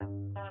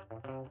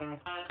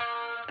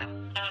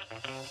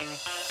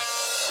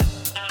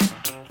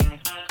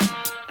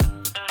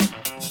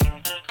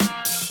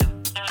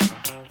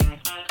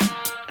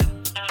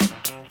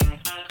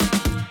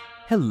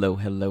Hello,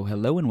 hello,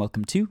 hello, and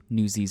welcome to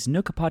Newsies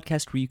Nook, a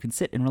podcast where you can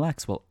sit and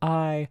relax while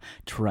I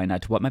try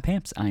not to wet my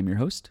pants. I'm your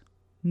host,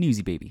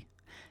 Newsy Baby.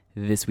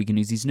 This week in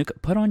Newsies Nook,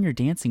 put on your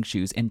dancing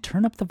shoes and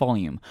turn up the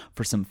volume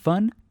for some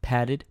fun,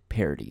 padded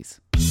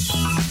parodies.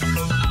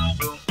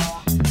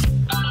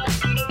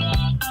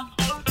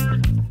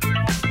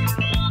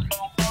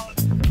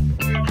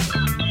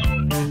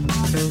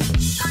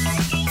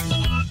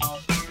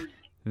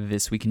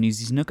 This week in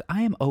Newsies Nook,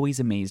 I am always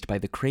amazed by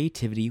the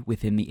creativity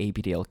within the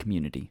ABDL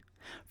community.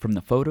 From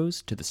the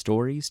photos, to the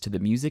stories, to the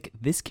music,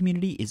 this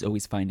community is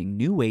always finding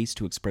new ways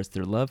to express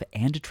their love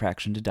and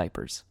attraction to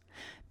diapers.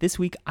 This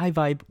week, I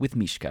vibe with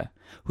Mishka,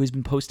 who has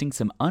been posting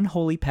some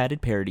unholy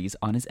padded parodies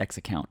on his X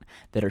account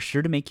that are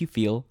sure to make you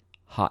feel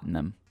hot in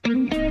them.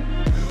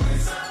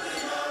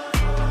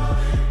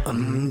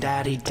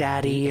 Daddy,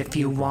 daddy, if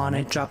you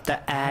wanna drop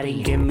the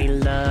addy, give me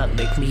love,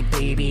 lick me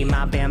baby,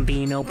 my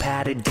bambino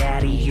padded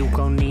daddy. You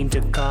gon' need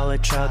to call a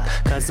truck,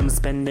 cause I'm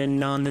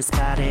spending on this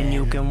pad and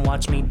you can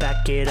watch me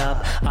back it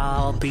up.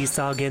 I'll be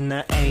sogging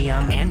the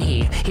AM and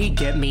he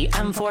get me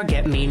M4,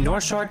 get me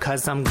North Shore,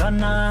 cause I'm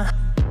gonna.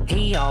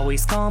 He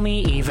always call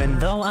me even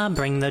though I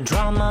bring the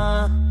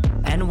drama.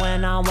 And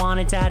when I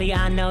want it, daddy,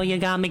 I know you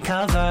got me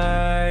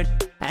covered.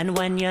 And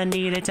when you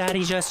need it,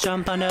 daddy, just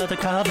jump under the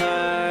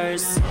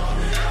covers.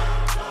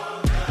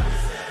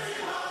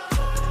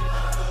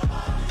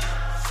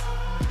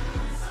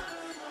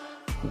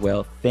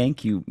 Well,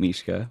 thank you,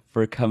 Mishka,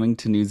 for coming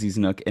to Newsies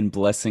Nook and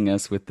blessing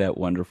us with that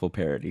wonderful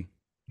parody.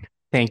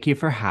 Thank you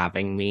for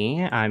having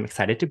me. I'm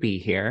excited to be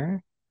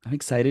here. I'm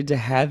excited to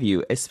have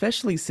you,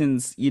 especially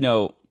since,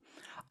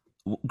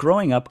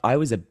 growing up, I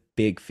was a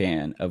big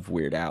fan of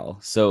Weird Al.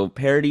 So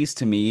parodies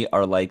to me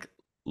are like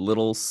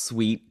little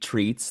sweet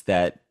treats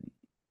that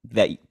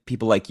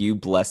people like you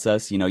bless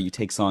us. You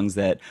take songs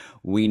that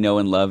we know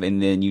and love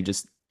and then you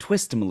just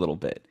twist them a little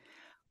bit.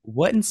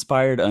 What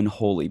inspired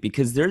Unholy?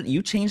 Because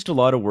you changed a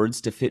lot of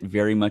words to fit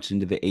very much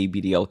into the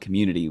ABDL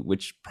community,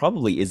 which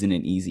probably isn't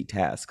an easy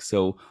task.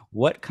 So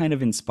what kind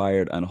of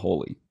inspired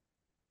Unholy?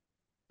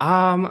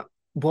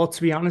 Well,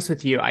 to be honest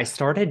with you, I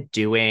started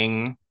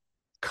doing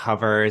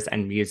covers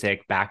and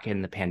music back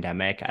in the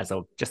pandemic as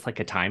just like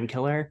a time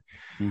killer.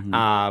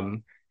 Mm-hmm.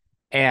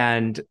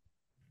 And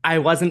I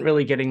wasn't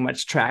really getting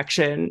much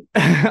traction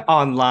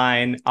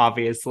online,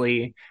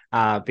 obviously,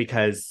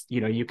 because,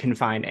 you can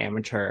find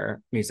amateur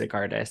music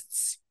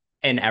artists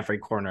in every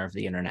corner of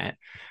the internet.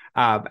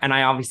 And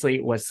I obviously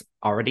was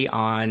already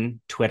on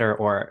Twitter,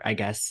 or I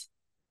guess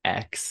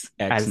X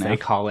as now. they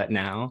call it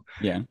now.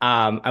 Yeah.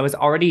 I was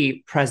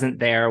already present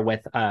there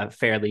with a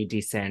fairly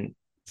decent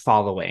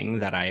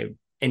following that I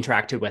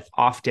interacted with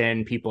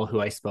often, people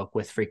who I spoke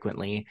with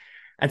frequently.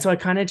 And so I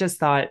kind of just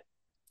thought,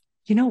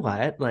 you know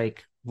what,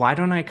 like, why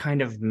don't I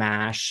kind of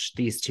mash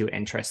these two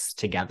interests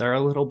together a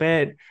little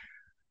bit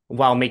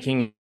while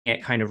making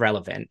it kind of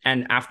relevant?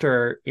 And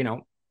after,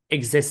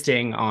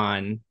 existing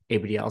on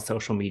ABDL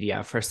social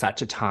media for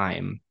such a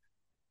time,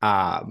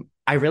 I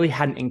really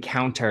hadn't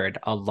encountered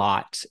a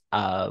lot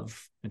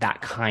of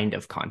that kind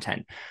of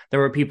content.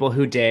 There were people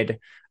who did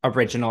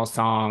original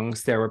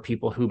songs. There were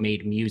people who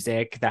made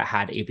music that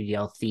had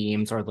ABDL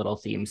themes or little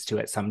themes to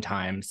it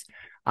sometimes.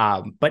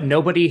 But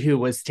nobody who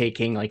was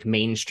taking like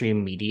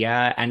mainstream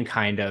media and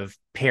kind of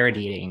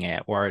parodying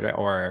it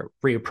or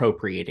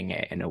reappropriating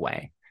it in a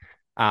way.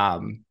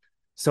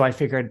 So I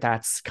figured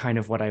that's kind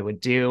of what I would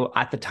do.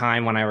 At the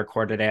time when I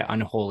recorded it,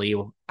 Unholy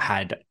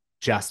had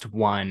just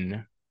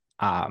won,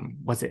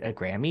 was it a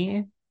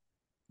Grammy?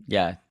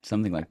 Yeah,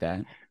 something like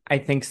that. I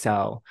think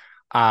so.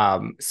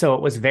 So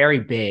it was very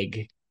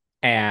big.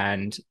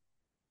 And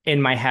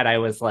in my head, I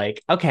was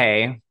like,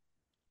 okay,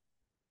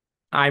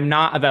 I'm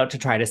not about to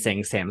try to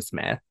sing Sam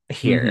Smith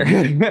here.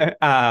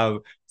 Mm-hmm.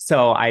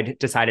 So I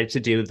decided to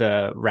do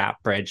the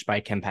rap bridge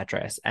by Kim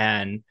Petras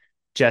and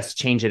just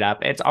change it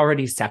up. It's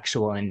already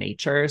sexual in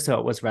nature, so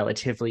it was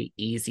relatively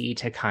easy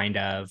to kind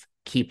of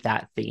keep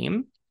that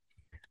theme.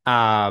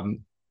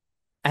 And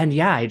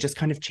yeah, I just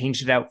kind of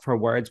changed it out for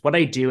words. What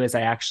I do is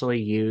I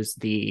actually use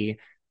the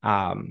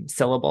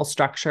syllable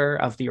structure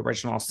of the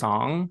original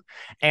song,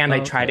 and I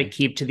try to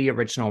keep to the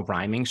original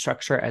rhyming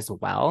structure as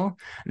well.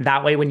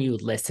 That way when you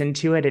listen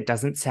to it, it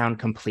doesn't sound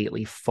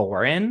completely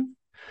foreign,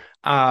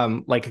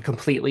 like a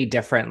completely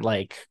different,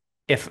 like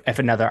if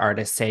another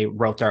artist, say,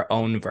 wrote their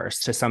own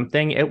verse to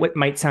something, it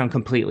might sound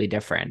completely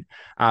different.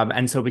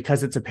 And so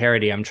because it's a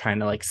parody, I'm trying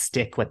to like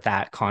stick with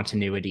that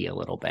continuity a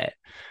little bit.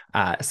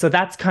 So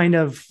that's kind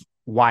of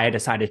why I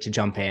decided to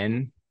jump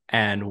in,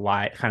 and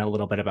why, kind of a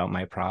little bit about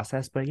my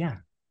process. But yeah.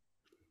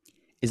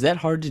 Is that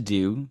hard to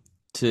do,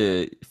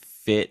 to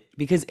fit?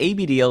 Because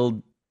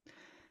ABDL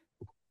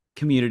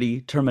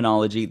community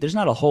terminology, there's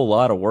not a whole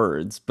lot of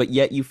words, but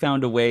yet you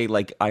found a way.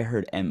 Like I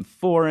heard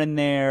M4 in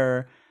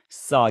there,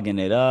 sogging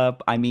it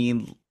up. I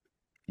mean,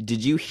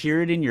 did you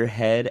hear it in your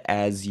head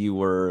as you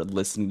were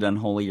listening to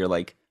Unholy? You're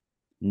like,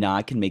 nah,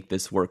 I can make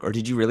this work. Or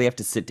did you really have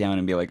to sit down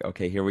and be like,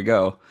 okay, here we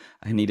go.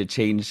 I need to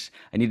change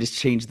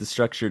the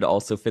structure to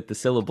also fit the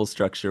syllable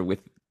structure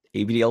with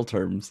ABDL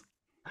terms.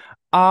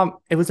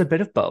 It was a bit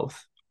of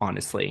both.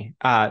 honestly.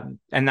 And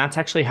that's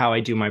actually how I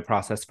do my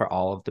process for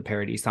all of the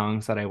parody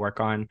songs that I work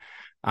on.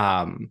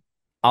 Um,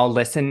 I'll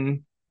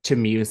listen to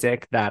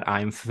music that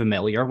I'm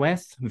familiar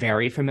with,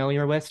 very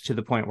familiar with, to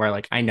the point where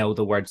like I know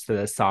the words to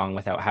this song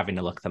without having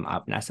to look them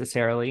up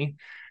necessarily.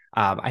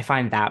 I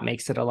find that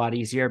makes it a lot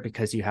easier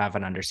because you have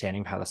an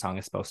understanding of how the song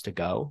is supposed to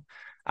go.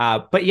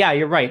 But yeah,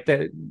 you're right.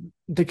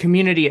 The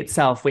community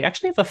itself, we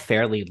actually have a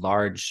fairly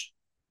large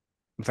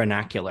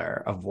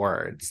vernacular of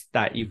words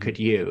that you Mhm. could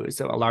use,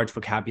 so a large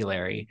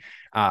vocabulary.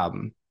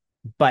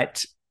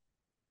 But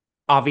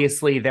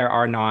obviously, there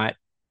are not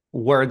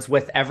words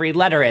with every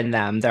letter in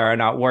them. There are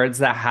not words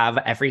that have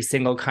every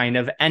single kind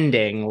of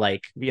ending,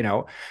 like,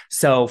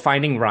 so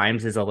finding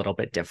rhymes is a little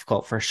bit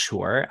difficult for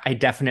sure.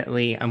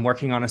 I'm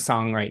working on a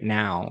song right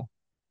now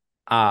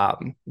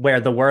where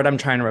the word I'm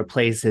trying to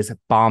replace is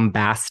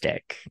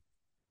bombastic.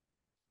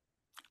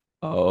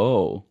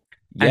 Oh,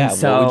 And yeah. What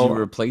would you so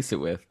replace it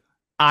with?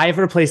 I've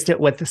replaced it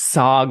with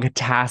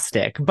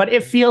sogtastic, but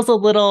it feels a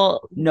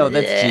little. No,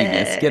 that's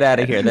genius. Get out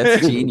of here.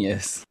 That's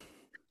genius.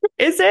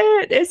 Is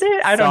it? Is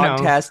it? I don't know.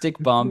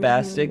 Sogtastic,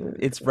 bombastic.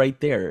 It's right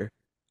there.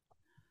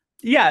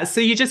 Yeah,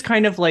 so you just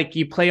kind of like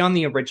you play on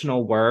the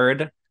original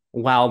word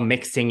while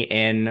mixing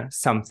in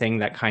something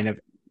that kind of,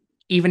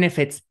 even if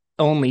it's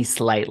only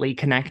slightly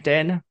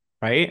connected,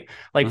 right?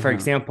 Like for Uh-huh.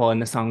 example, in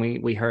the song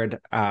we heard,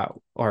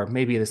 or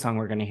maybe the song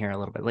we're going to hear a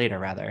little bit later,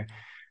 rather,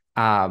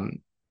 um,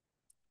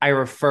 I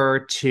refer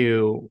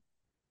to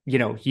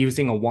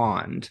using a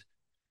wand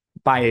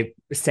by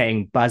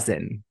saying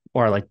buzzin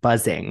or like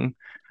buzzing.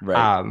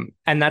 Right.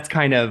 And that's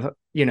kind of,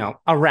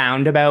 a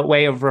roundabout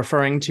way of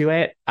referring to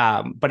it.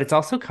 But it's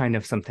also kind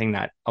of something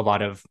that a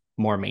lot of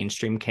more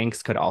mainstream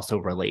kinks could also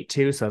relate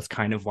to. So that's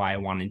kind of why I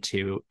wanted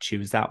to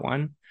choose that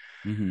one.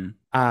 Mm-hmm.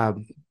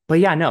 Um, but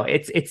yeah, no,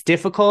 it's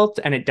difficult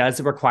and it does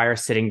require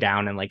sitting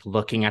down and like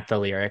looking at the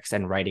lyrics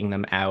and writing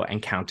them out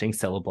and counting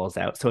syllables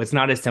out. So it's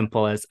not as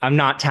simple as I'm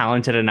not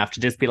talented enough to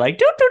just be like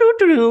do do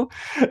do do.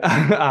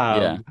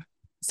 Yeah.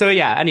 So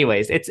yeah,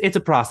 anyways, it's a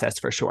process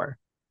for sure.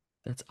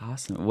 That's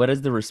awesome. What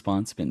has the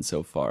response been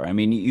so far? I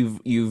mean,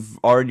 you've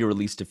already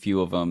released a few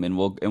of them, and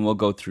we'll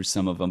go through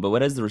some of them. But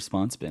what has the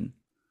response been?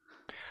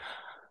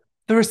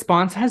 The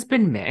response has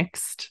been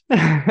mixed.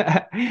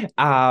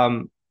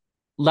 um,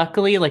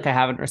 Luckily, like I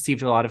haven't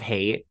received a lot of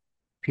hate.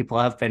 People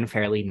have been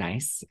fairly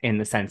nice in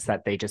the sense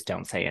that they just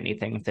don't say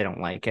anything if they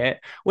don't like it,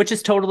 which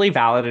is totally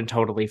valid and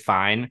totally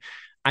fine.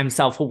 I'm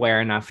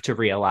self-aware enough to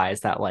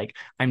realize that like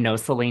I'm no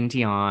Celine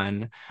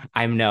Dion,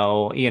 I'm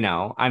no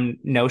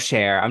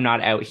Cher. I'm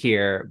not out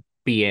here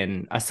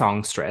being a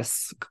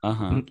songstress.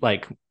 Uh-huh.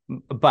 Like,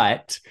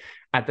 but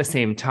at the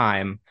same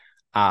time,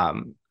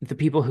 the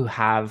people who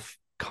have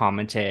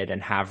commented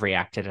and have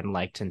reacted and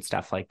liked and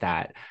stuff like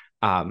that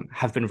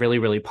have been really,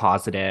 really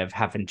positive,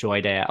 have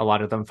enjoyed it. A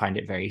lot of them find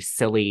it very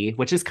silly,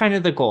 which is kind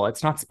of the goal.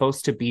 It's not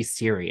supposed to be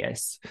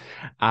serious.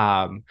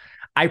 Um,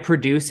 I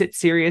produce it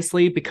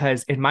seriously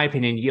because, in my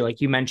opinion,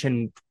 you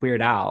mentioned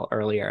Weird Al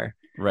earlier.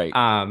 Right.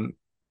 Um,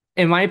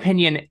 in my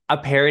opinion, a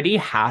parody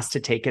has to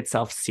take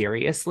itself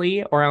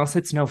seriously, or else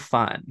it's no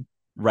fun.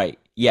 Right.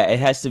 Yeah, it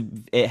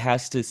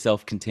has to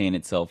self-contain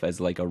itself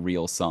as like a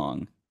real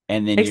song.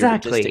 And then you're just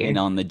in Exactly.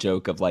 on the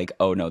joke of like,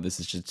 oh no,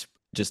 this is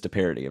just a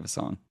parody of a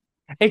song.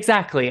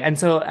 Exactly. And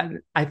so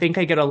I think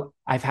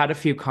I've had a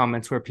few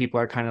comments where people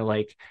are kind of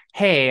like,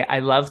 hey, I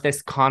love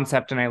this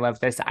concept and I love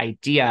this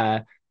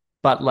idea,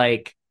 but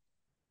like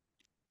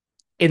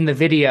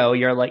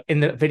you're like in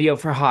the video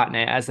for Hot in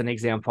It, as an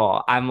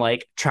example, I'm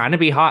like trying to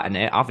be hot in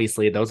it.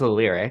 Obviously, those are the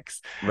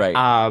lyrics. Right.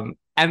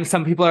 And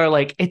some people are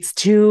like, it's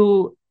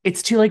too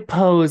like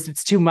posed,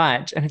 it's too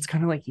much. And it's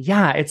kind of like,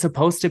 yeah, it's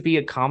supposed to be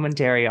a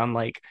commentary on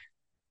like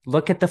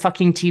look at the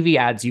fucking TV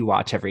ads you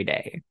watch every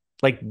day.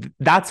 Like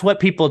that's what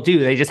people do.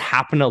 They just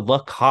happen to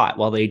look hot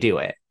while they do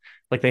it.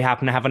 Like they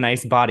happen to have a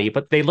nice body,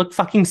 but they look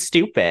fucking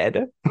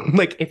stupid.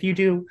 Like if you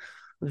do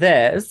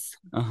this,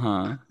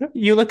 Uh-huh.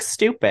 you look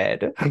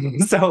stupid.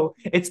 So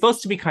it's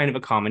supposed to be kind of a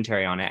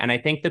commentary on it. And I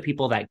think the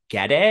people that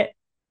get it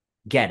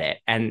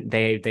and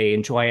they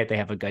enjoy it, they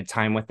have a good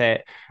time with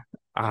it.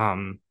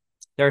 Um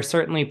there are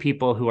certainly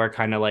people who are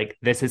kind of like,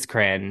 this is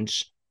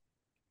cringe.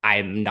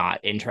 I'm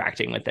not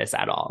interacting with this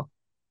at all.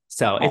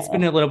 So it's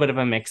been Oh. a little bit of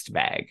a mixed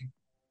bag.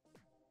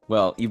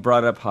 Well, you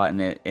brought up Hot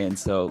in It, and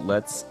so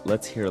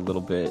let's hear a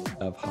little bit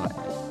of Hot in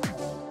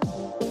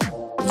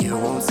It. You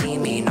won't see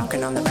me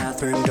knocking on the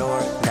bathroom door.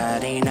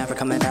 That ain't ever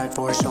coming back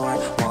for sure.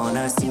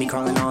 Wanna see me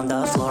crawling on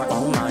the floor?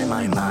 Oh my,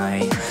 my,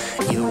 my.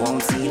 You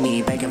won't see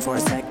me begging for a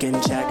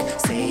second check.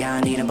 Say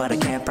I need it, but I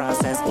can't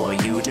process. Boy,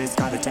 you just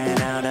got a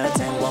 10 out of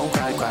 10. Won't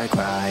cry, cry,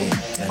 cry.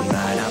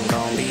 Tonight I'm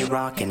gonna be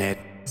rocking it,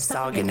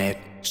 sogging it.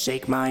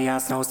 Shake my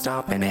ass, no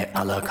stopping it.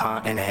 I look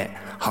hot in it,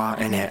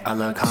 hot in it. I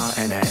look hot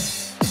in it.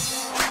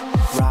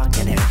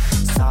 Rocking it,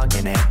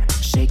 sogging it.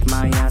 Shake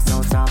my ass,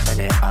 no stopping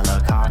it. I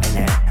look hot in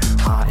it,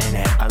 hot in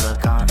it. I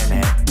look hot in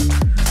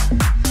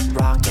it.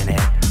 Rocking it,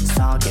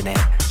 sogging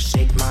it.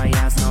 Shake my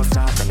ass, no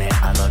stopping it.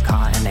 I look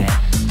hot in it,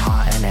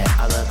 hot in it.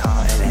 I look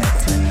hot in it.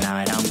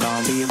 Tonight I'm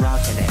gonna be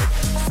rocking it,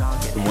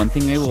 sogging it. one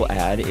thing I will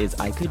add is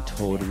I could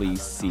totally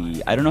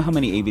see. I don't know how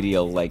many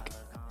ABDL like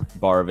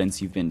bar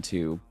events you've been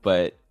to,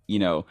 but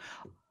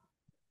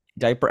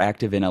Diaper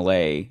Active in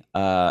LA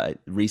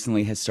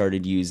recently has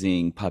started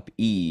using Pup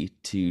E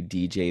to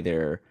DJ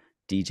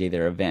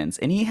their events,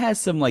 and he has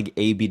some like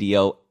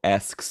ABDL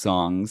esque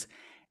songs.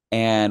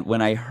 And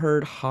when I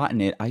heard Hot in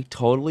It, I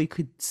totally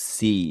could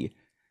see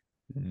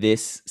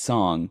this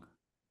song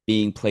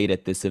being played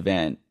at this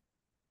event,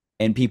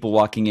 and people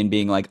walking in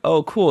being like,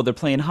 "Oh, cool, they're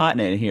playing Hot in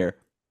It here."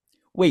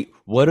 Wait,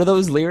 what are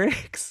those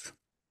lyrics?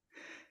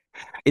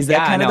 Is that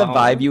Yeah, kind of the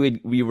vibe no.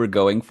 we were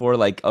going for?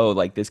 Like, oh,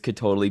 like this could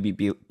totally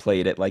be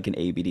played at like an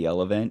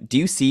ABDL event. Do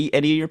you see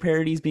any of your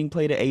parodies being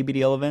played at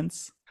ABDL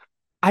events?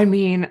 I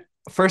mean,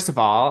 first of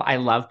all, I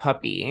love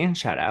Puppy.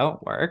 Shout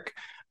out, work.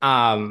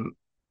 Um,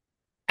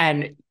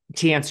 and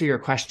to answer your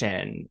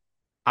question,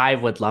 I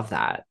would love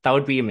that. That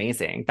would be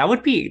amazing. That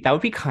would be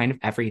kind of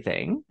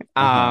everything.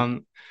 Uh-huh.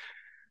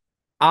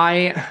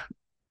 I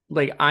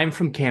I'm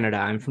from Canada.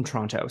 I'm from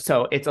Toronto.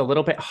 So it's a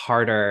little bit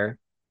harder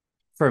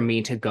for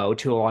me to go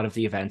to a lot of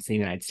the events in the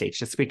United States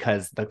just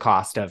because the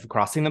cost of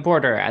crossing the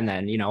border and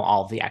then,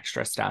 all the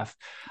extra stuff.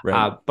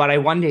 Right. But I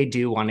one day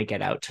do want to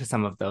get out to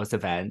some of those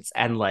events.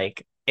 And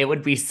it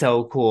would be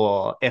so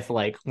cool if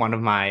one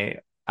of my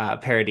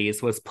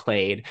parodies was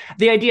played.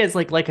 The idea is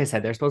like I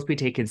said, they're supposed to be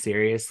taken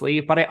seriously,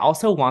 but I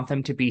also want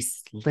them to be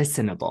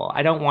listenable.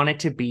 I don't want it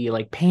to be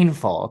like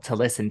painful to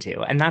listen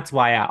to. And that's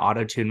why I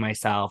auto tune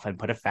myself and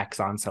put effects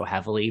on so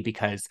heavily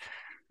because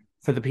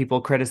for the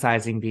people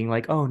criticizing being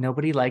like, oh,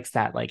 nobody likes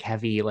that like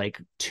heavy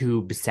like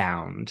tube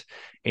sound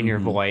in your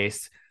Mm-hmm.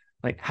 voice.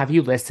 Like, have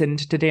you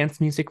listened to dance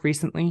music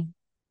recently?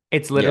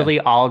 It's Yeah. literally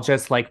all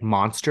just like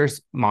monster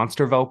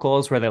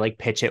vocals where they like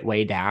pitch it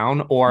way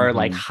down or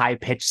like Mm-hmm. high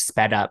pitched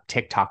sped up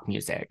TikTok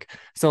music.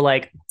 So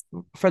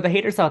for the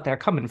haters out there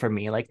coming for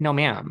me, like, no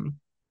ma'am,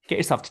 get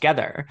yourself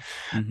together.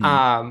 Mm-hmm.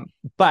 Um,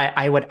 but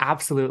I would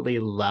absolutely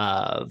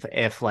love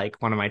if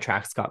one of my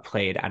tracks got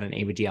played at an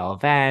ABDL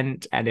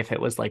event and if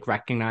it was like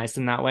recognized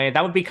in that way.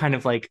 That would be kind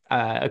of like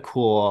a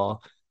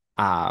cool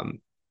um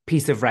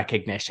piece of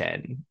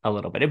recognition a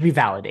little bit. It'd be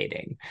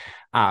validating.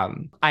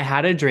 I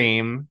had a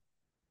dream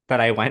that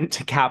I went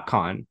to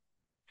Capcom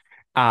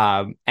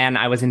and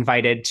I was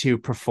invited to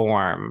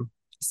perform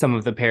some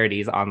of the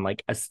parodies on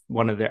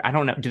one of their I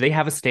don't know, do they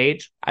have a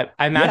stage? I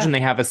Yeah. imagine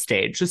they have a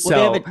stage. Well,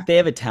 they have a So they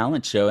have a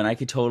talent show, and I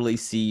could totally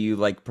see you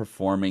like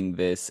performing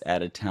this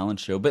at a talent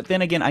show. But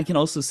then again, I can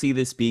also see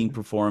this being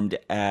performed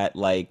at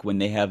like when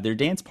they have their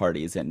dance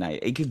parties at night.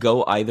 It could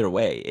go either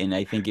way, and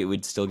I think it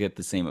would still get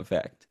the same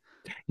effect.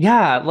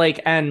 yeah,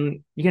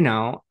 and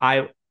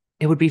I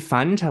it would be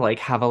fun to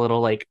have a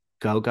little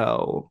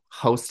go-go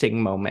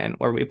hosting moment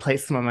where we play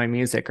some of my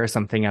music or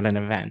something at an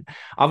event.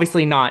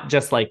 Obviously not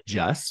just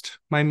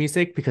my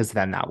music because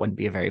then that wouldn't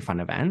be a very fun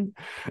event.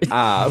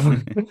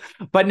 Um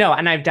but no,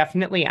 and I've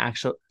definitely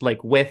actually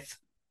with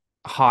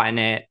Hot in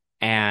It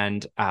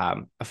and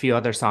a few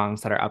other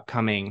songs that are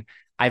upcoming,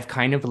 I've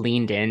kind of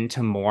leaned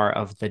into more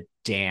of the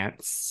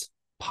dance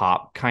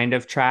pop kind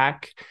of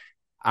track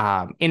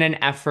in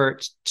an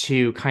effort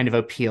to kind of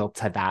appeal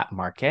to that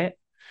market.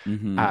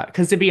 Mm-hmm.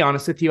 Because to be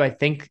honest with you, I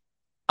think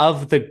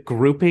of the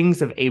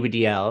groupings of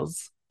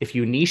ABDLs, if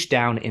you niche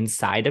down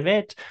inside of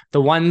it,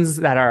 the ones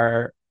that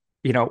are,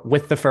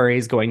 with the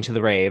furries going to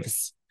the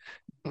raves,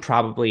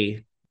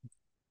 probably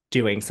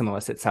doing some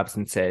illicit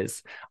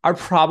substances, are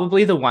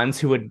probably the ones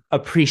who would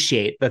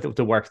appreciate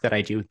the work that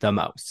I do the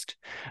most.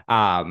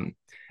 Um,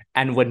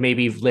 and would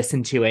maybe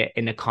listen to it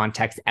in a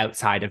context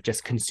outside of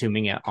just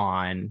consuming it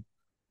on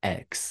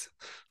X.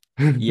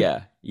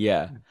 Yeah,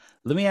 yeah.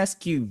 Let me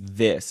ask you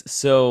this.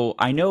 So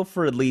I know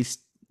for at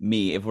least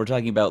me, if we're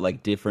talking about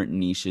like different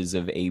niches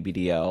of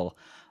ABDL,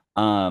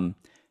 um,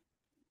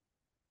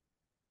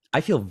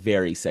 I feel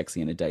very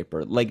sexy in a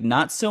diaper. Like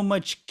not so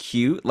much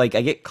cute. Like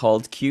I get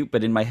called cute,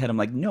 but in my head I'm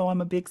like, no, I'm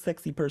a big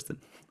sexy person.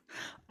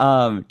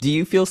 Do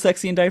you feel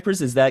sexy in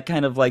diapers? Is that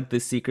kind of like the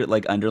secret,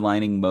 like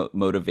underlining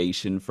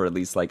motivation for at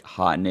least like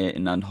hot in it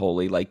and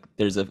unholy? Like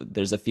there's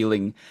a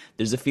feeling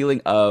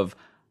of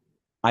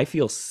I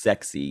feel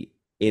sexy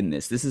in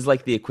this. This is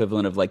like the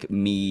equivalent of like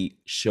me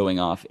showing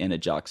off in a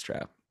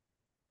jockstrap.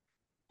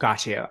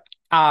 Got you.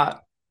 Uh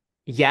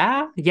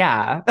yeah,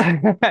 yeah.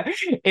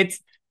 it's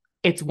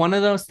it's one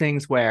of those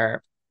things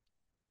where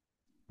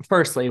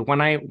firstly,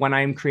 when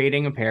I'm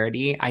creating a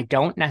parody, I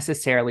don't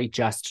necessarily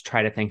just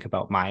try to think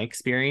about my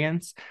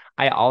experience.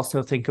 I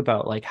also think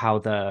about how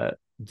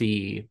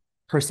the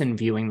person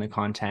viewing the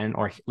content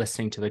or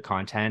listening to the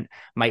content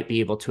might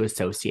be able to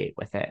associate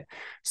with it.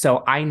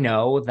 So I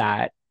know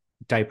that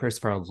diapers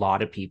for a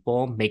lot of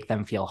people make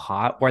them feel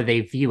hot or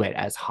they view it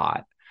as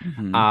hot.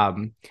 Hmm.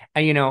 Um,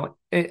 and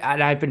and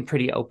I've been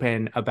pretty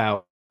open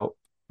about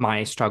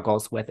my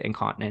struggles with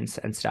incontinence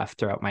and stuff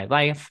throughout my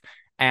life.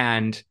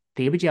 And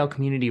the ABGL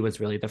community was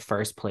really the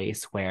first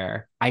place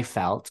where I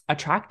felt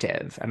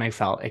attractive and I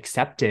felt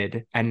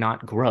accepted and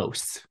not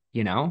gross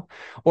you know?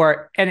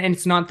 And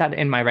it's not that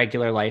in my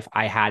regular life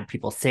I had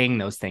people saying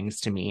those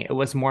things to me. It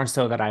was more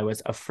so that I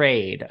was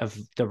afraid of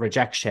the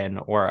rejection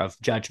or of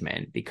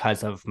judgment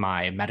because of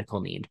my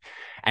medical need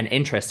and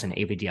interest in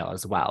ABDL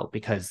as well,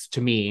 because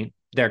to me,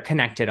 they're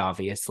connected,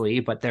 obviously,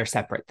 but they're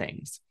separate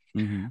things.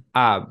 Hmm.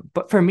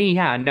 But for me,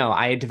 yeah, no,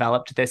 I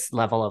developed this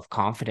level of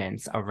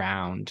confidence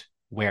around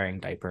wearing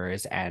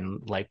diapers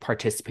and like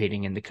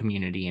participating in the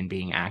community and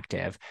being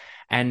active.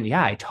 And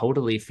yeah, I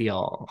totally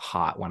feel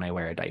hot when I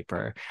wear a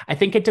diaper. I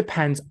think it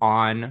depends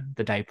on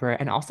the diaper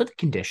and also the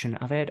condition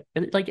of it.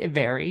 Like it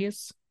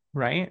varies,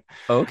 right?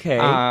 Okay.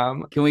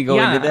 Can we go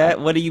into Yeah. that?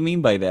 What do you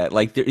mean by that?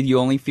 Like, you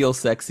only feel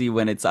sexy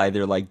when it's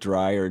either like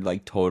dry or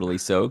like totally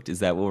soaked? Is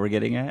that what we're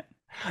getting at?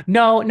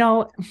 No,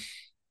 no.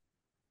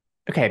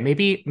 Okay,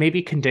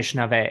 maybe condition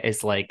of it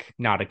is like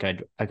not a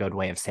good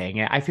way of saying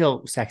it. I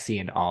feel sexy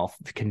in all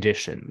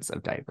conditions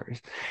of diapers.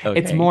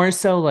 It's Okay. more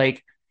so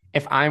like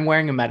if I'm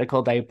wearing a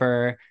medical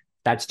diaper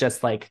that's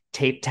just like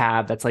tape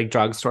tab, that's like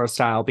drugstore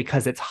style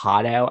because it's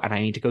hot out and I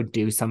need to go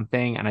do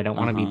something and I don't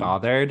want to be Uh-huh.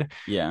 bothered.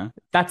 Yeah.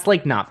 That's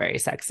like not very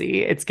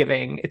sexy. It's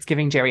giving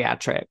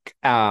geriatric.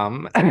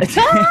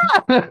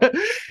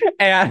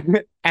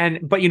 And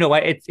but you know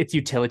what? It's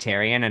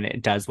utilitarian and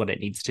it does what it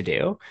needs to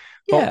do.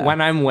 But Yeah.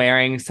 when I'm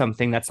wearing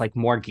something that's like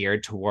more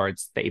geared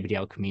towards the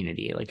ABDL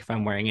community, like if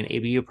I'm wearing an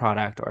ABU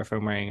product or if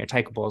I'm wearing a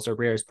Tykables or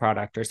Rears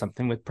product or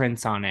something with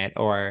prints on it,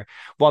 or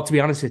well, to be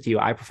honest with you,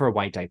 I prefer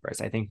white diapers.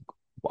 I think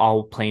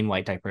all plain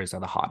white diapers are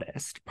the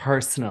hottest,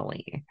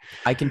 personally.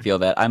 I can feel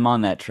that. I'm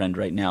on that trend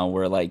right now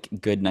where like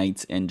good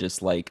nights in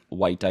just like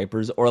white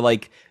diapers or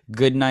like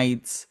good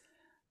nights,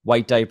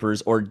 white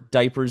diapers or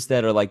diapers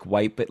that are like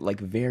white but like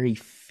very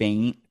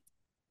faint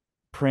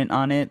print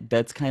on it.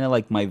 That's kind of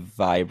like my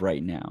vibe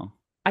right now.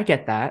 I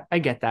get that. I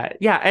get that.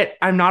 Yeah,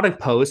 I'm not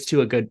opposed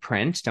to a good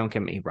print. Don't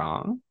get me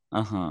wrong.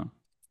 Uh-huh.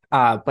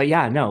 But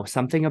yeah, no,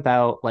 something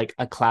about like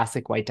a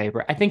classic white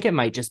diaper. I think it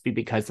might just be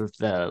because of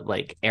the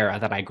like era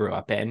that I grew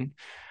up in,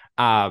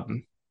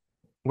 um,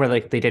 where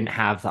like they didn't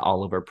have the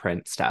all over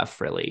print stuff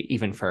really,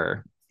 even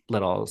for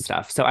little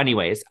stuff. So,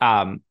 anyways,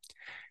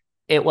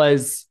 it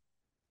was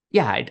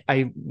yeah,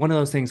 I one of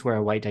those things where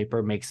a white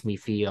diaper makes me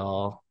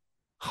feel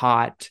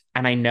hot,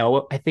 and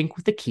I think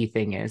what the key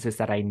thing is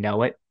that I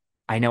know it.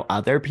 I know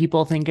other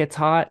people think it's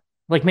hot.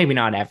 Like maybe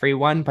not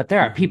everyone, but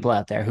there are Hmm. people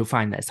out there who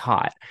find this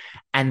hot,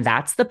 and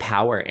that's the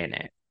power in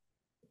it,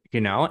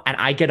 you know. And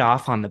I get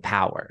off on the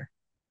power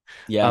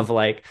Yeah. of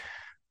like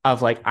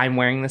I'm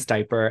wearing this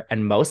diaper,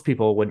 and most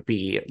people would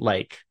be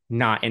like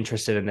not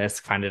interested in this,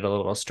 find it a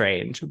little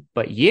strange,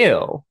 but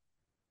you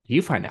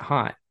find it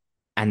hot,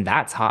 and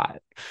that's hot.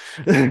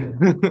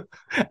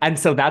 And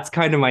so that's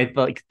kind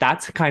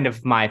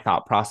of my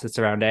thought process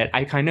around it.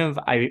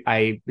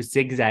 I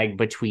zigzag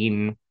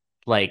between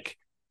like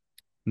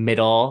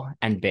middle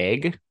and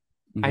big,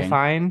 I Okay.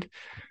 find,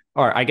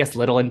 or I guess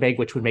little and big,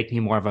 which would make me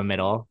more of a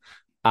middle.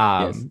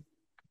 Yes. um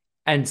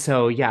and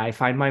so yeah, I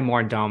find my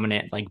more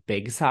dominant like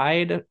big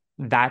side,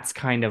 that's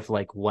kind of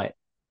like what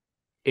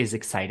is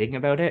exciting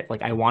about it.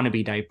 Like I want to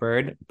be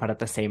diapered, but at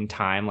the same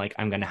time, like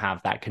I'm going to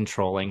have that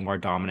controlling, more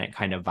dominant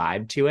kind of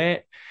vibe to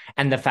it.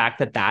 And the fact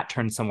that that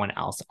turns someone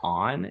else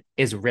on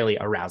is really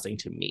arousing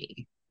to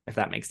me, if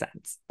that makes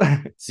sense.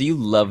 So you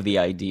love the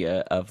idea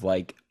of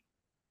like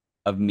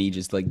of me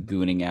just like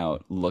gooning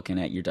out looking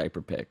at your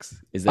diaper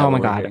pics. Is that Oh what my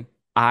we're God. hearing?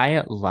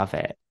 I love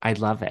it. I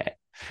love it.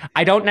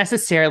 I don't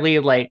necessarily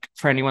like,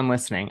 for anyone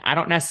listening, I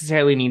don't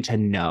necessarily need to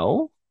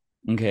know.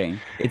 Okay.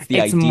 It's the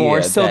It's more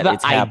idea so that the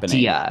it's happening.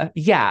 idea.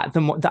 Yeah,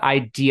 the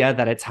idea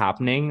that it's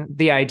happening,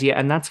 the idea,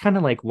 and that's kind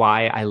of like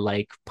why I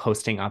like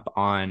posting up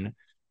on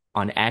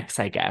X,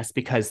 I guess,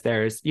 because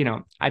there's,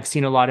 I've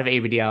seen a lot of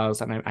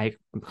ABDLs, and I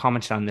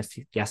commented on this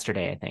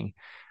yesterday, I think.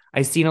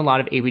 I've seen a lot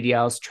of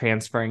ABDLs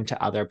transferring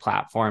to other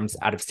platforms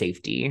out of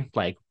safety,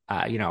 like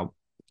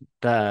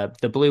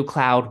the Blue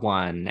Cloud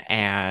one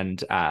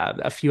and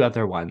a few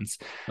other ones.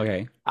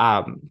 Okay.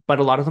 But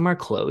a lot of them are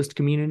closed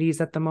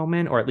communities at the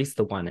moment, or at least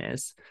the one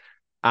is.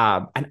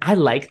 And I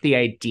like the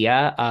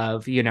idea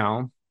of,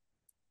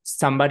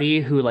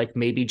 somebody who like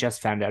maybe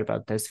just found out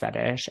about this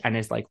fetish and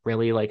is like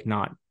really like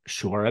not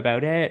sure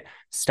about it,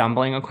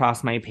 stumbling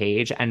across my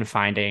page and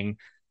finding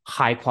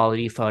high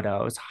quality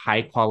photos,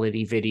 high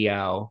quality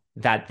video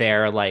that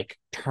they're like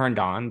turned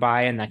on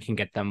by and that can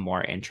get them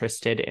more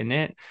interested in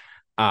it.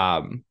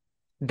 Um,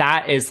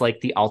 that is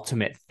like the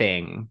ultimate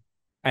thing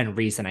and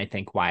reason I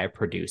think why I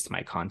produce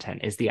my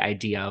content is the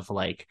idea of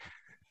like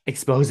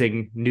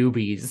exposing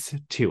newbies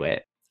to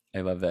it.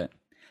 I love that.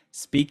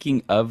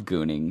 Speaking of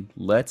gooning,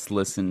 let's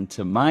listen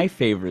to my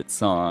favorite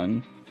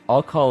song.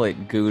 I'll call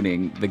it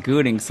gooning, the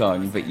gooning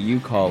song, but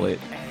you call it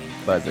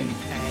buzzing.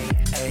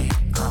 Hey,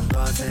 I'm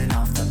buzzing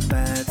off the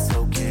bed,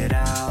 so get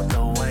out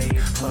the way.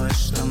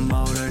 Push the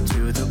motor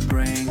to the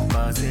brink,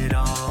 buzz it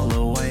all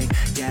away.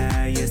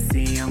 Yeah, you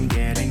see I'm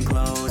getting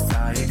close,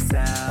 I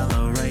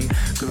accelerate.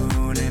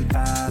 Gooning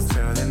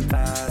faster than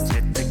fast,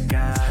 hit the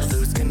gas.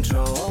 Lose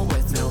control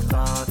with no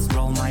thoughts,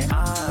 roll my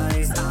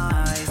eyes.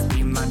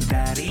 Be my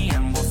daddy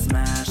and we'll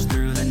smash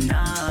through the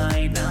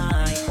night.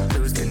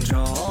 Lose control.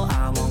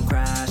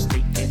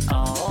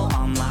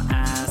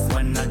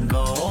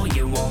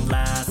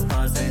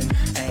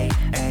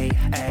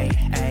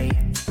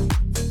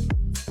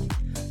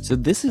 So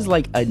this is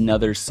like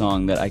another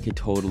song that I could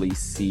totally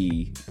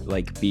see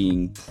like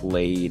being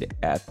played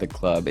at the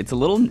club. It's a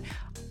little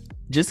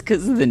just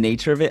because of the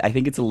nature of it, I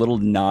think it's a little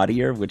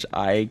naughtier, which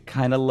I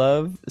kind of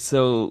love.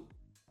 So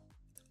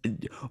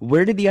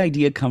where did the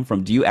idea come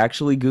from? Do you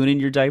actually goon in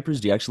your diapers?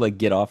 Do you actually like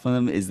get off of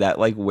them? Is that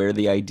like where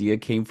the idea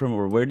came from,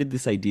 or where did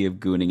this idea of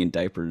gooning in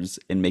diapers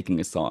and making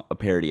a song, a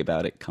parody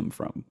about it, come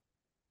from?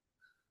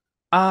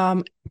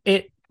 Um,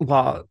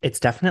 well,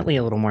 it's definitely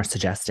a little more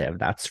suggestive,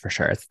 that's for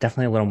sure. It's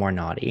definitely a little more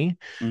naughty.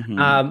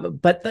 Mm-hmm.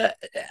 But the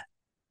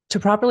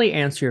to properly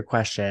answer your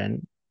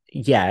question,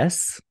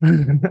 yes.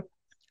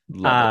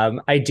 Love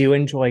it. I do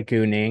enjoy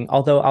gooning,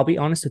 although I'll be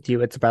honest with you,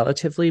 it's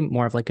relatively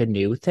more of like a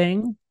new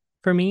thing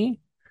for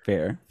me.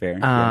 Fair, fair,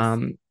 yes.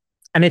 Um,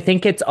 and I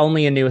think it's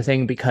only a new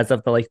thing because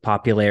of the like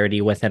popularity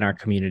within our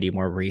community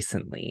more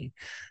recently.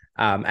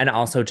 And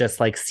also just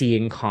like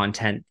seeing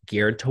content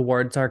geared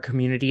towards our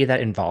community that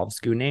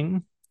involves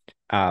gooning.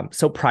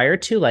 So prior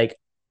to like,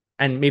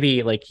 and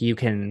maybe like you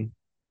can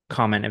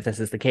comment if this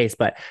is the case,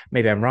 but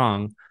maybe I'm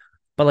wrong.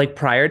 But like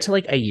prior to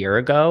like a year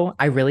ago,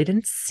 I really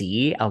didn't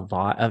see a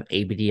lot of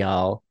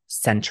ABDL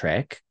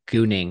centric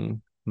gooning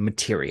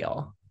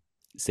material.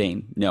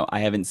 Same. No,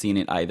 I haven't seen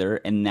it either,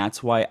 and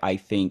that's why I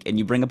think. And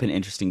you bring up an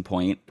interesting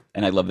point,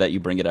 and I love that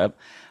you bring it up.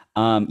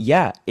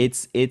 Yeah,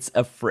 it's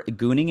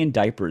gooning in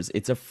diapers.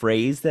 It's a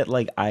phrase that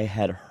like I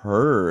had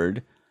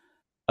heard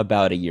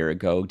about a year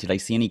ago. Did I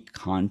see any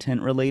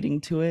content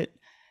relating to it?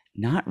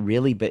 Not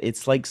really, but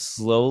it's like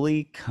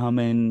slowly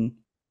coming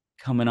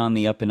on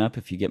the up and up,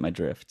 if you get my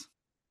drift.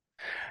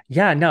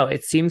 Yeah, no,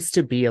 it seems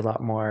to be a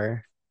lot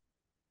more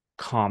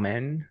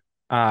common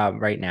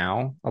right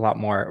now, a lot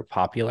more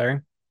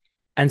popular.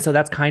 And so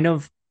that's kind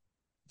of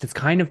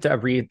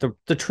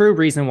the true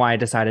reason why I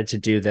decided to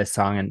do this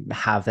song and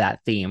have that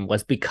theme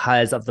was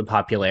because of the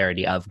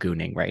popularity of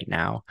gooning right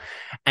now.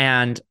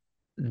 And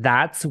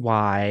that's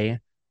why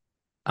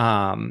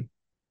um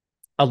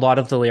a lot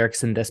of the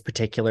lyrics in this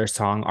particular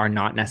song are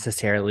not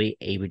necessarily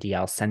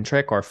ABDL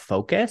centric or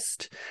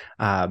focused.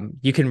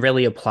 You can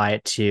really apply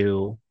it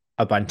to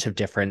a bunch of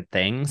different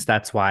things.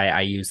 That's why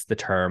I use the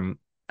term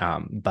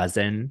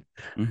buzzin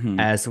Mm-hmm.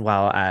 as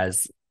well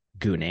as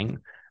gooning.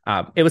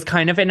 It was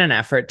kind of in an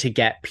effort to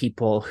get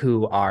people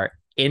who are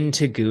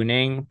into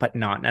gooning, but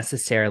not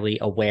necessarily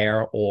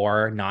aware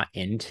or not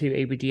into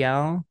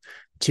ABDL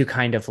to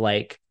kind of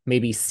like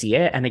maybe see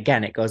it. And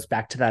again, it goes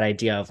back to that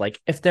idea of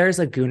like, if there's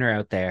a gooner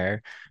out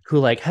there who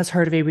like has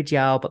heard of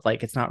ABDL, but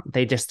like it's not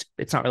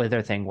really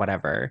their thing,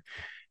 whatever.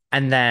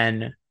 And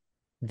then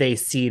they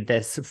see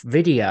this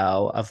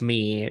video of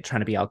me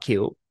trying to be all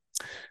cute.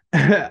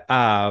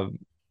 um,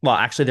 well,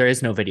 actually, there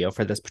is no video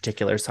for this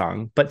particular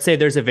song, but say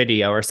there's a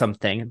video or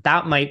something,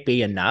 that might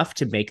be enough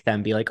to make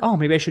them be like, oh,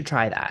 maybe I should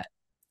try that.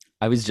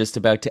 I was just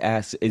about to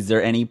ask, is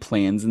there any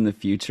plans in the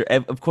future?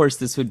 Of course,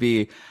 this would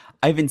be,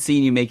 I haven't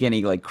seen you make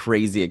any like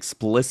crazy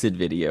explicit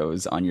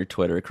videos on your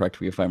Twitter, correct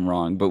me if I'm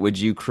wrong, but would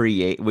you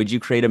create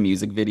a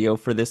music video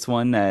for this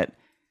one that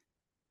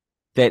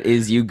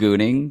is you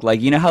gooning? Like,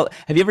 you know how,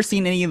 have you ever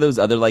seen any of those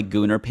other like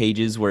gooner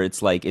pages where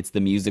it's like, it's the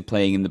music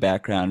playing in the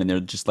background and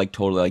they're just like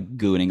totally like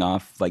gooning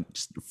off, like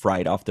just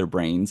fried off their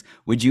brains?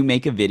 Would you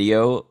make a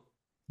video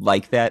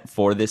like that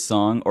for this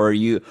song? Or are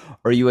you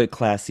a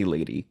classy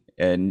lady?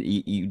 And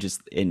you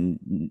just,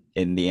 and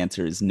the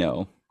answer is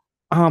no.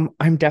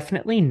 I'm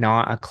definitely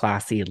not a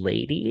classy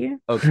lady.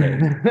 Okay.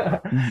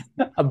 Mhm.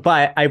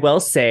 But I will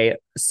say,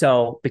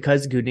 so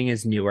because gooning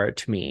is newer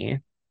to me,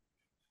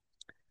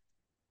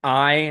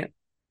 I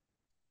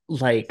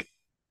like,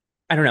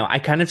 I don't know, I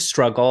kind of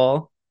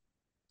struggle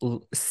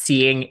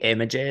seeing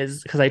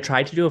images because I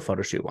tried to do a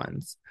photo shoot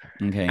once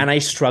Okay. and I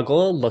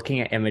struggle looking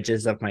at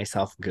images of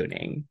myself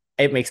gooning.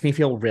 It makes me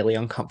feel really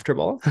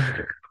uncomfortable.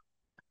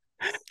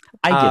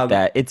 I get um,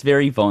 that. It's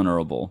very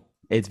vulnerable.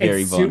 It's it's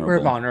very super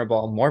vulnerable.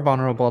 vulnerable, more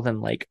vulnerable than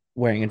like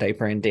wearing a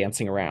diaper and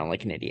dancing around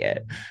like an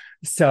idiot.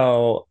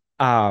 So,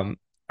 I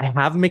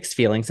have mixed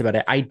feelings about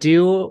it. I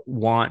do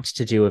want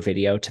to do a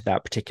video to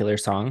that particular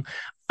song.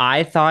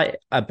 I thought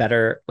a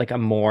better, like a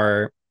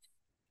more,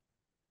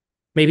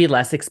 maybe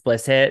less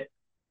explicit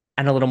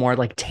and a little more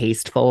like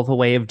tasteful of a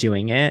way of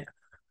doing it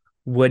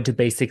would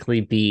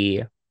basically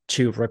be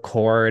to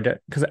record,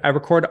 because I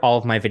record all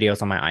of my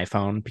videos on my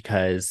iPhone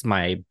because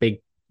my big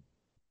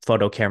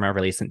photo camera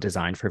really isn't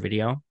designed for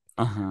video.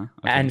 Uh-huh.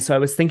 And Okay. so I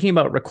was thinking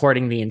about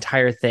recording the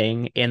entire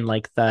thing in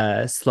like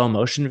the slow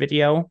motion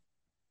video,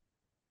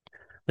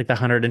 like the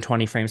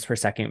 120 frames per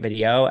second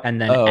video,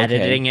 and then Oh, okay.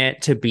 editing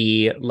it to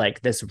be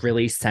like this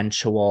really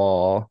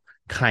sensual,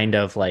 kind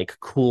of like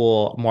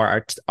cool,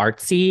 more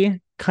artsy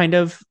kind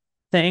of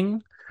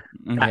thing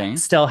that Okay.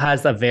 still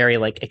has a very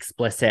like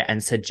explicit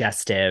and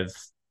suggestive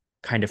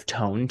kind of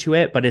tone to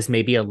it, but is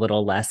maybe a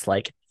little less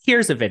like,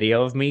 here's a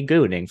video of me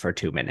gooning for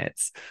 2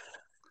 minutes.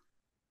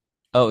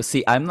 Oh,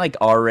 see, I'm like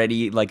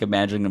already like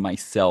imagining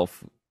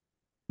myself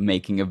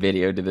making a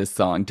video to this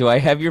song. Do I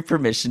have your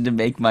permission to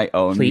make my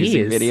own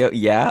music Please. video?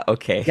 Yeah?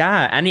 Okay.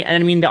 Yeah. And I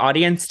mean, the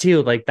audience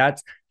too, like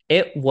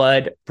it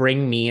would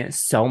bring me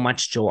so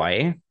much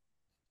joy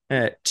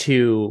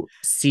to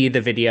see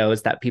the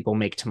videos that people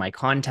make to my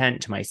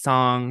content, to my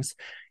songs.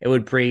 It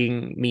would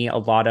bring me a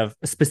lot of,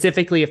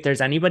 specifically, if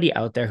there's anybody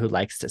out there who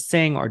likes to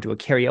sing or do a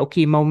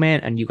karaoke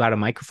moment and you got a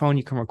microphone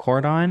you can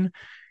record on.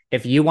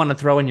 If you want to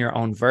throw in your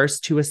own verse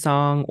to a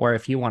song, or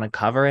if you want to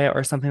cover it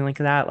or something like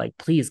that, like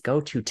please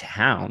go to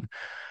town.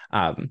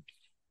 Um,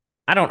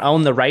 I don't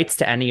own the rights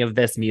to any of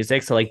this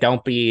music, so like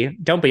don't be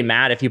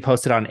mad if you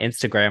post it on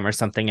Instagram or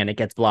something and it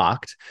gets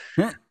blocked.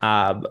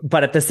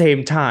 But at the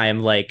same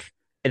time, like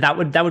that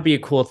would be a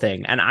cool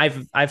thing. And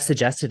I've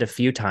suggested a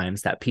few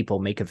times that people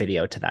make a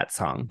video to that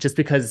song, just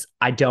because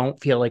I don't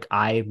feel like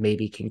I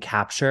maybe can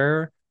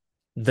capture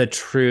the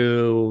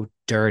true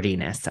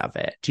dirtiness of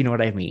it. Do you know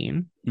what I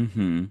mean?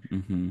 Mm-hmm.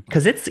 Mm-hmm.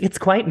 Because it's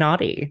quite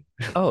naughty.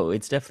 Oh,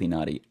 it's definitely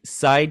naughty.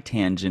 Side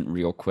tangent,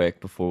 real quick,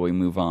 before we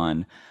move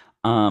on.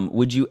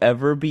 Would you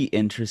ever be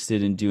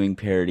interested in doing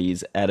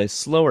parodies at a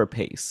slower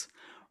pace,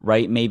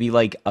 right? Maybe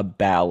like a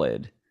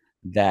ballad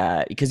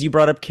that, because you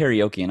brought up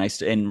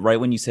karaoke, and right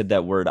when you said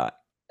that word,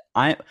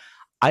 I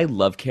I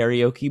love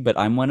karaoke, but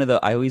I'm one of the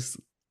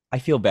I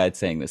feel bad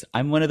saying this.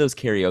 I'm one of those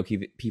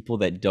karaoke people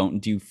that don't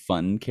do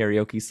fun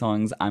karaoke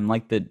songs. I'm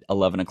like the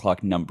 11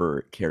 o'clock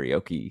number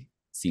karaoke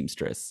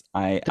seamstress.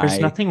 There's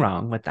nothing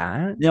wrong with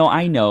that. No,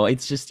 I know.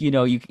 It's just,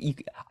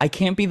 I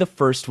can't be the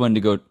first one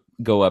to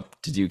go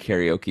up to do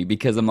karaoke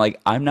because I'm like,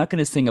 I'm not going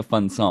to sing a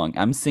fun song.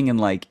 I'm singing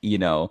like,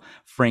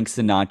 Frank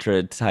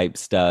Sinatra type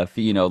stuff,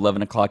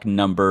 11 o'clock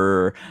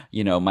number,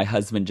 my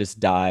husband just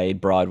died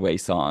Broadway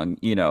song,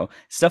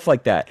 stuff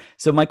like that.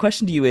 So my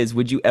question to you is,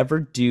 would you ever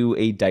do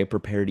a diaper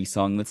parody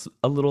song that's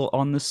a little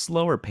on the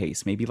slower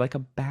pace, maybe like a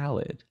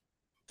ballad?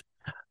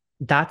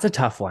 That's a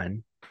tough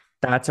one.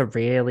 That's a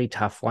really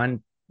tough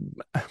one.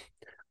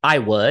 I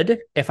would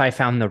if I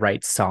found the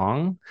right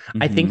song.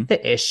 I Mm-hmm. think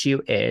the issue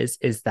is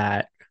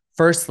that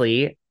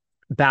firstly,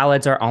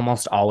 ballads are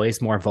almost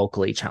always more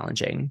vocally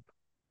challenging.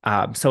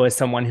 So as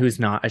someone who's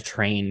not a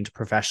trained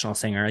professional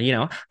singer,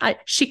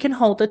 she can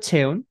hold a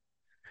tune.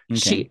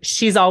 Okay.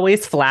 She's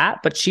always flat,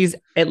 but she's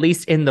at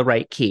least in the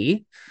right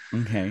key.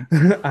 Okay.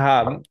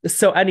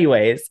 So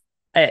anyways,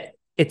 it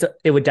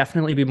would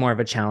definitely be more of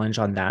a challenge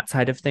on that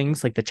side of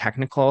things, like the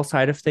technical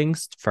side of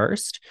things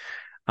first.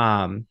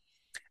 Um,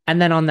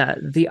 and then on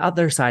the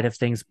other side of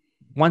things,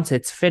 once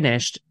it's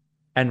finished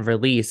and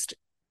released,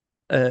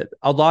 a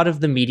lot of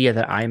the media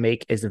that I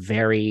make is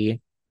very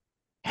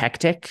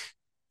hectic,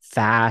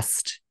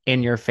 fast,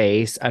 in your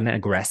face, and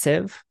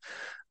aggressive.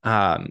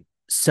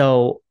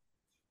 So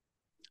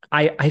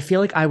I feel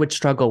like I would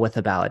struggle with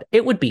a ballad.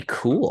 It would be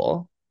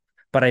cool,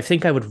 but I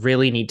think I would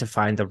really need to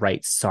find the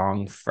right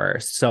song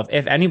first. So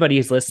if anybody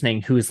is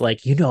listening who's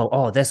like,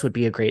 oh, this would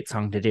be a great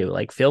song to do,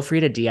 like feel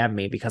free to DM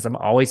me because I'm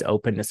always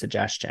open to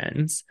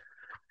suggestions.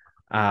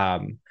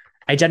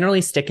 I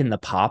generally stick in the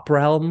pop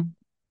realm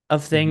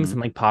of things Mm-hmm.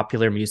 and like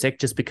popular music,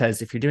 just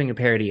because if you're doing a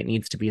parody, it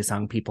needs to be a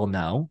song people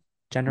know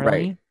Right.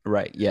 generally.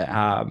 Right.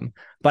 Yeah.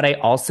 But I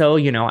also,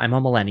 I'm a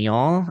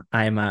millennial.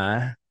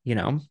 I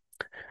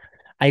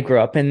grew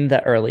up in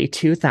the early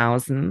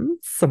 2000s.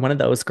 I'm one of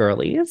those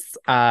girlies.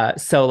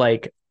 So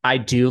like I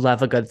do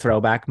love a good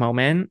throwback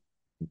moment.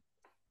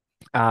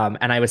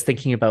 And I was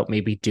thinking about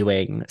maybe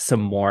doing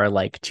some more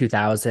like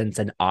 2000s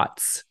and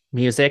aughts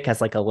music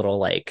as like a little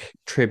like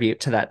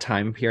tribute to that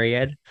time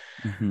period.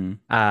 Mm-hmm.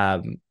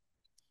 Um,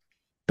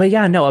 but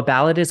yeah, no, a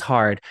ballad is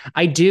hard.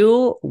 I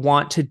do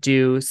want to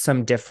do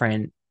some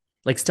different,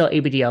 like still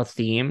ABDL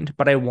themed,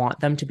 but I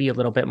want them to be a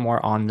little bit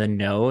more on the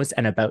nose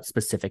and about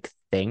specific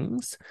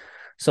things.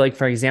 So, like,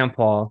 for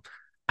example,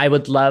 I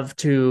would love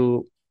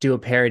to do a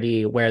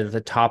parody where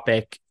the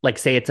topic, like,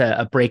 say it's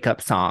a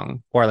breakup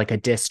song or like a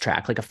diss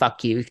track, like a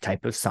fuck you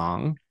type of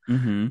song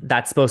Mm-hmm.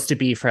 that's supposed to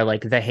be for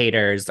like the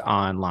haters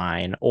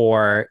online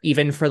or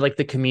even for like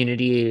the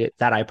community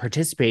that I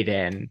participate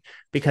in.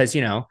 Because,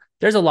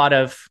 there's a lot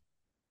of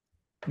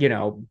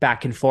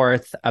back and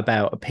forth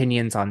about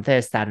opinions on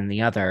this, that, and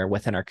the other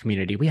within our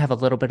community. We have a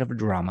little bit of a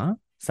drama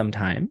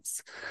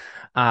sometimes.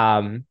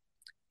 Um,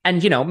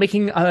 and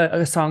making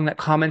a song that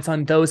comments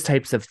on those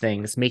types of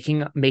things,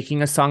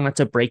 making a song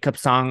that's a breakup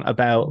song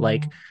about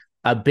like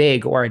a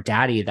big or a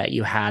daddy that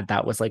you had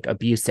that was like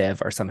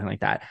abusive or something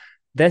like that.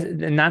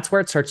 And that's where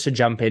it starts to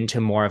jump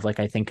into more of like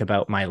I think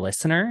about my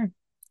listener.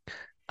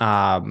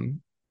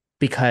 Um,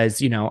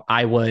 because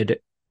I would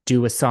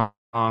do a song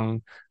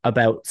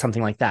about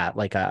something like that,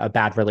 like a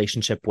bad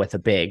relationship with a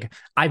big.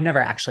 I've never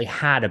actually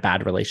had a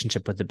bad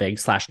relationship with a big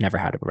slash never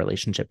had a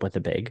relationship with a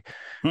big.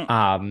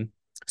 Um,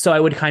 so I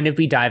would kind of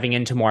be diving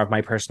into more of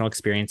my personal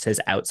experiences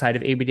outside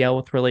of ABDL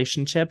with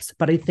relationships,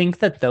 but I think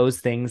that those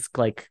things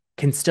like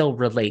can still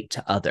relate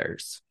to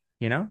others,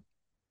 you know?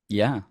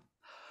 Yeah.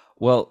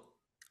 Well,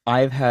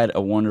 I've had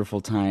a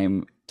wonderful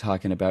time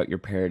talking about your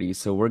parodies.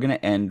 So we're going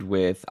to end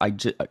with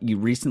you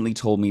recently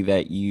told me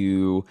that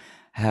you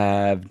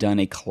have done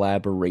a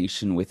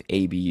collaboration with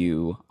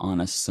ABU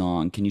on a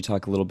song. Can you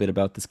talk a little bit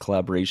about this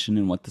collaboration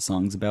and what the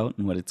song's about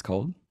and what it's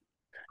called?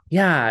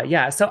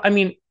 Yeah. So I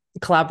mean,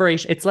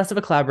 collaboration. It's less of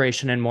a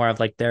collaboration and more of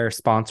like they're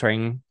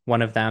sponsoring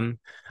one of them.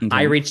 I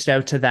Okay. reached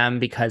out to them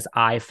because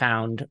I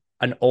found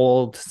an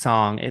old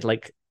song. It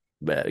like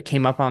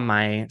came up on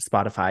my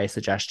Spotify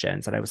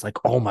suggestions, and I was like,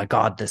 "Oh my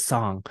god, this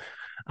song!"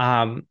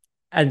 Um,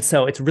 and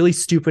so it's really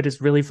stupid.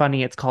 It's really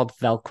funny. It's called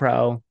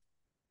Velcro.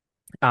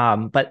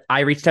 But I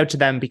reached out to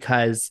them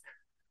because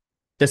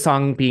the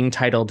song being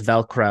titled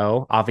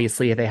Velcro,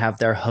 obviously they have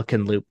their hook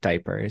and loop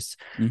diapers.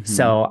 Hmm.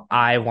 So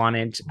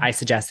I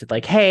suggested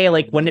like, hey,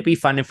 like, wouldn't it be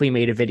fun if we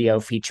made a video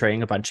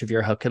featuring a bunch of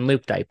your hook and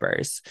loop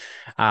diapers?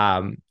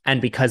 And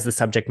because the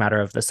subject matter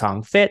of the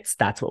song fits,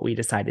 that's what we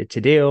decided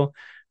to do.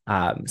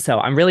 So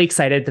I'm really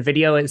excited. The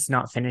video is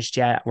not finished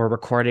yet. We're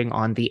recording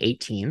on the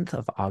 18th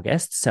of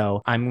August.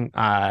 So I'm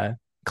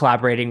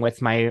collaborating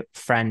with my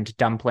friend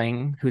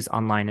Dumpling, who's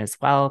online as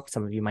well.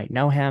 Some of you might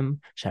know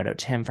him. Shout out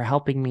to him for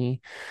helping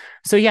me.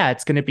 So yeah,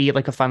 it's going to be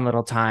like a fun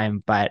little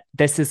time, but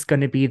this is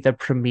going to be the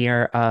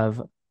premiere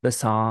of the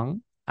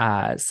song.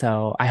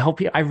 So I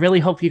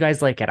really hope you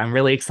guys like it. I'm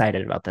really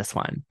excited about this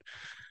one.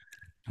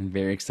 I'm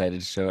very excited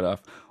to show it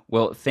off.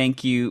 Well,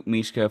 thank you,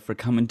 Mishka, for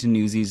coming to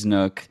Newsies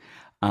Nook.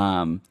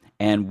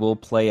 And we'll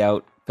play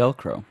out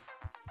Velcro.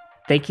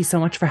 Thank you so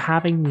much for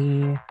having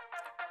me.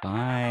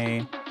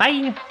 Bye.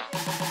 Bye.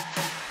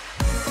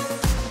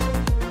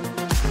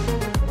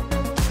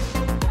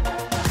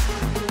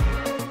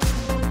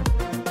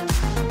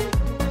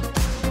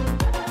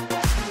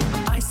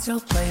 I still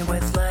play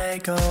with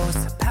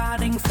Legos,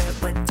 padding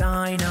fit with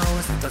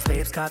dinos. Those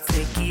babes got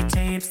sticky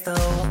tapes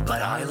though,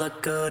 but I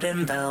look good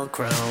in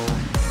Velcro.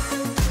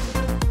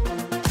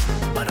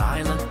 But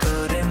I look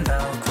good in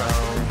Velcro.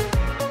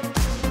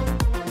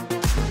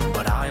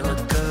 But I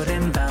look good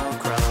in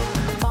Velcro.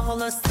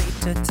 Fall asleep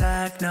to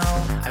techno,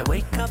 I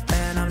wake up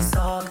and I'm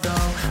sogged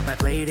though. My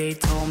playdate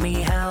told me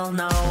hell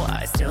no,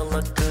 I still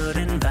look good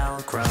in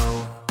Velcro.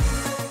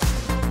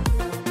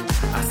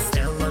 I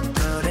still look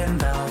good in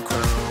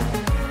Velcro.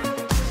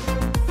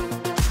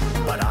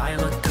 But I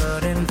look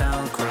good in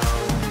Velcro.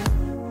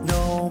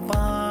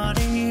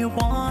 Nobody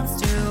wants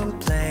to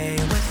play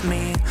with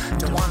me.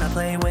 Don't wanna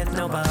play with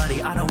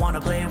nobody. I don't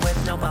wanna play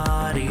with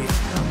nobody.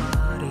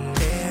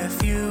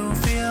 If you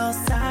feel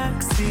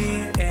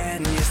sexy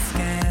in your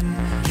skin,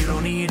 you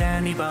don't need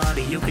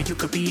anybody. You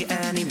could be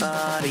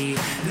anybody.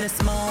 In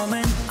this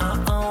moment,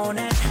 I own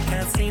it.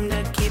 Can't seem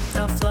to keep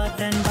the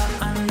flooding, but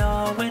I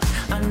know it,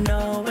 I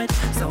know it.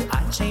 So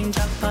I change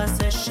up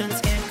positions,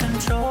 can't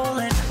control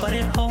it, but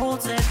it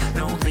holds it,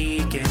 no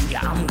leaking.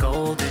 Yeah, I'm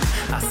golden.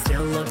 I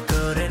still look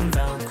good in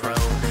Velcro.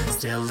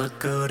 Still look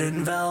good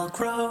in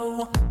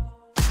Velcro.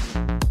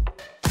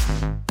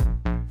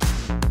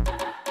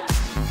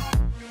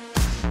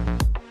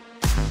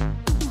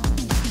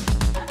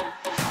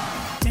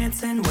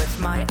 Dancing with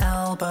my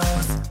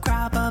elbows,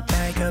 grab a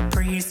bag of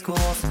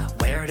preschools.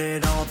 Where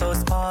did all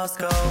those paws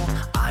go?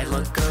 I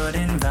look good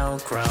in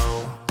Velcro.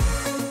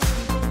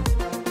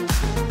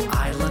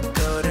 I look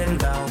good in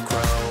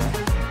Velcro.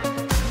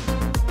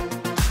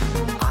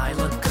 I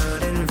look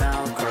good in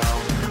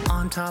Velcro.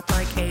 On top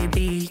like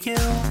ABU,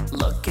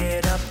 look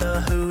it up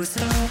the who's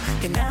who.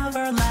 You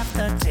never left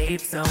the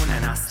tape zone,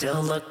 and I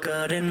still look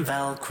good in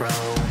Velcro.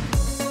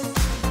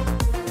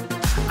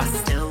 I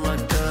still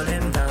look good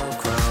in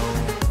Velcro.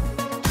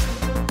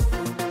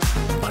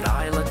 But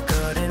I look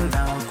good in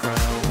Velcro.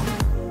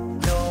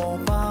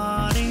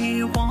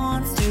 Nobody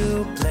wants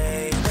to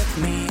play with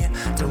me.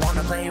 Don't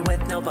wanna play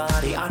with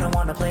nobody. I don't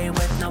wanna play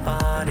with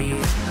nobody.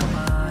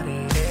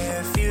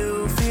 If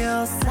you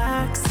feel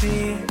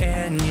sexy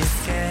in your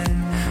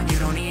skin, you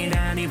don't need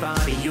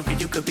anybody. You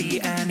could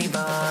be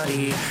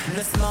anybody. In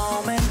this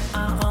moment,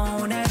 I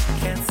own it.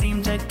 Can't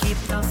seem to keep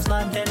the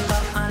flooding,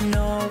 but I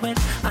know it,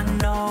 I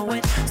know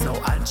it. So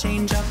I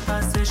change up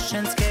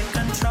positions, can't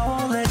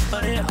control it,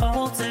 but it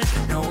holds it,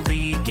 no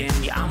leaking.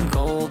 Yeah, I'm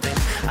golden.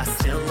 I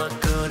still look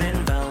good in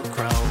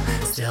Velcro.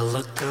 Still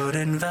look good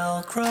in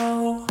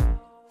Velcro.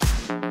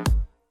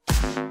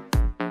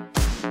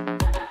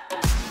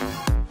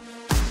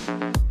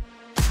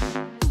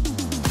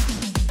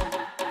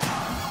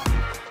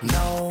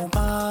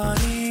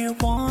 Nobody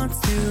wants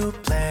to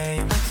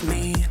play with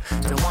me.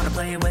 Don't wanna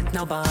play with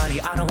nobody.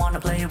 I don't wanna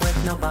play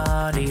with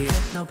nobody.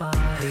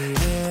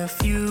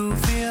 If you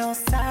feel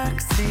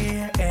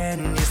sexy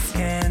in your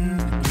skin,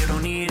 you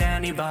don't need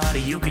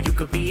anybody. You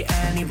could be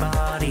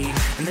anybody.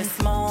 In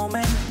this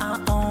moment, I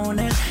own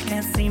it.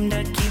 Can't seem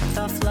to keep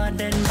the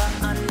flooding, but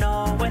I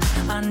know it,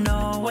 I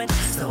know it.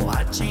 So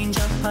I change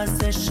up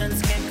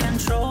positions, can't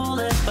control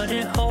it, but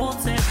it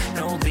holds it,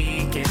 no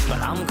leaking.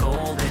 But I'm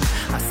golden.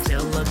 I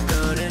still look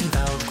good in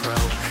Velcro.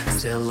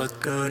 Still look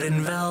good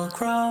in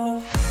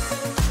Velcro.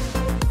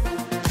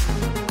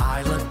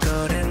 I look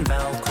good in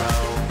Velcro.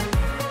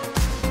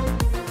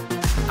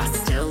 I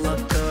still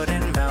look good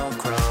in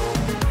Velcro.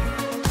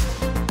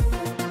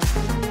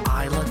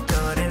 I look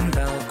good in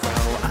Velcro.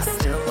 I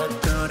still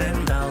look good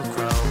in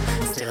Velcro.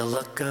 Still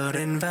look good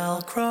in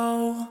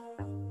Velcro.